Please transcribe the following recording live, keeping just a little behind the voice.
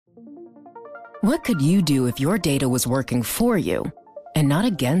What could you do if your data was working for you and not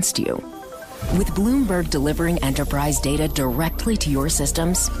against you? With Bloomberg delivering enterprise data directly to your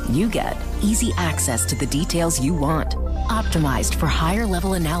systems, you get easy access to the details you want, optimized for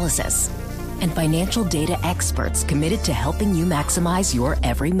higher-level analysis, and financial data experts committed to helping you maximize your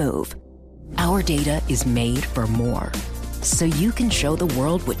every move. Our data is made for more, so you can show the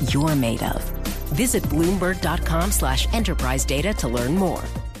world what you're made of. Visit Bloomberg.com/enterprise data to learn more.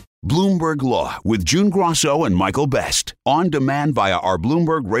 Bloomberg Law with June Grosso and Michael Best. On demand via our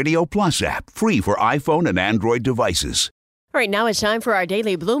Bloomberg Radio Plus app. Free for iPhone and Android devices. All right, now it's time for our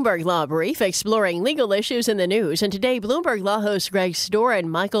daily Bloomberg Law Brief, exploring legal issues in the news. And today, Bloomberg Law hosts Greg Stohr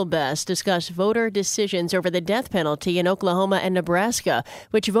and Michael Best discuss voter decisions over the death penalty in Oklahoma and Nebraska,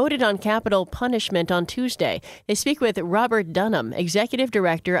 which voted on capital punishment on Tuesday. They speak with Robert Dunham, Executive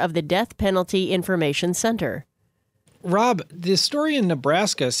Director of the Death Penalty Information Center. Rob, the story in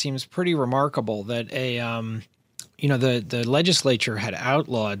Nebraska seems pretty remarkable that the legislature had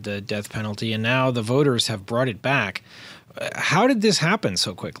outlawed the death penalty and now the voters have brought it back. How did this happen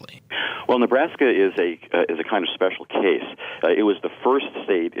so quickly? Well, Nebraska is a kind of special case. It was the first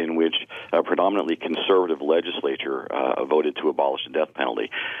state in which a predominantly conservative legislature voted to abolish the death penalty.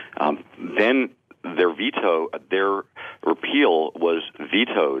 Then their repeal was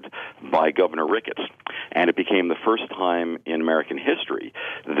vetoed by Governor Ricketts, and it became the first time in American history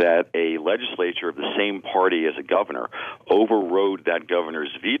that a legislature of the same party as a governor overrode that governor's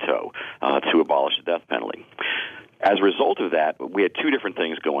veto to abolish the death penalty. As a result of that, we had two different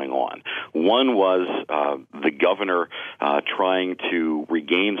things going on. One was the governor trying to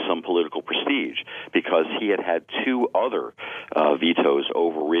regain some political prestige because he had two other vetoes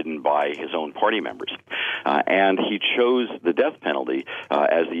overridden by his own party members. And he chose the death penalty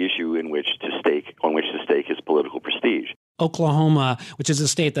as the issue on which to stake his political prestige. Oklahoma, which is a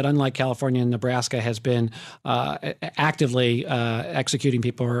state that, unlike California and Nebraska, has been actively executing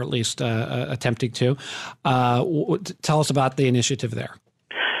people, or at least attempting to. Tell us about the initiative there.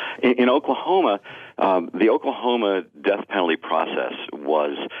 In Oklahoma, the Oklahoma death penalty process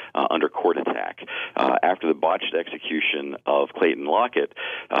was under court attack. After the botched execution of Clayton Lockett,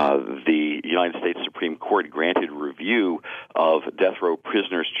 the United States Supreme Court granted review of death row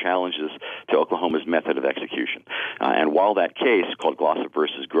prisoners' challenges to Oklahoma's method of execution. And while that case, called Glossop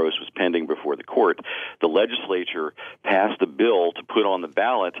versus Gross, was pending before the court, the legislature passed a bill to put on the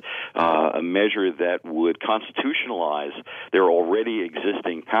ballot a measure that would constitutionalize their already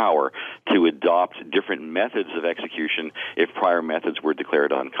existing power to adopt different methods of execution if prior methods were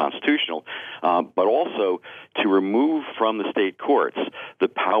declared unconstitutional, but also to remove from the state courts the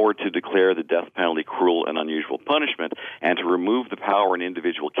power to declare the death penalty cruel and unusual punishment, and to remove the power in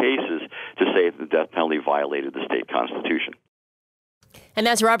individual cases to say that the death penalty violated the state constitution. And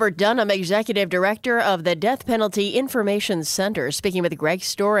that's Robert Dunham, Executive Director of the Death Penalty Information Center, speaking with Greg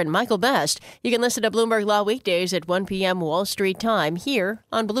Stohr and Michael Best. You can listen to Bloomberg Law weekdays at 1 p.m. Wall Street time here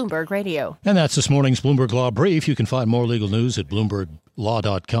on Bloomberg Radio. And that's this morning's Bloomberg Law Brief. You can find more legal news at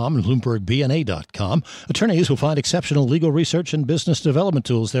BloombergLaw.com and BloombergBNA.com. Attorneys will find exceptional legal research and business development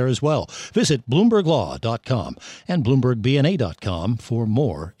tools there as well. Visit BloombergLaw.com and BloombergBNA.com for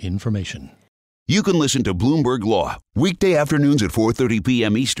more information. You can listen to Bloomberg Law weekday afternoons at 4:30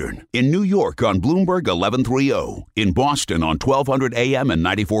 p.m. Eastern. In New York on Bloomberg 1130. In Boston on 1200 a.m. and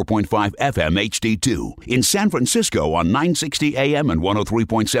 94.5 FM HD2. In San Francisco on 960 a.m. and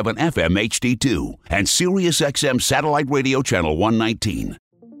 103.7 FM HD2. And Sirius XM Satellite Radio Channel 119.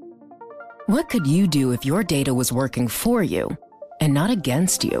 What could you do if your data was working for you and not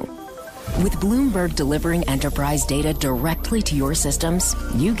against you? With Bloomberg delivering enterprise data directly to your systems,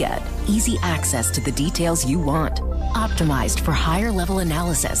 you get easy access to the details you want, optimized for higher-level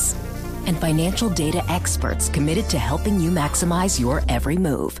analysis, and financial data experts committed to helping you maximize your every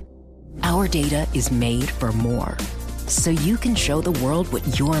move. Our data is made for more, so you can show the world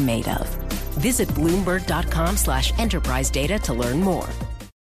what you're made of. Visit Bloomberg.com/enterprise data to learn more.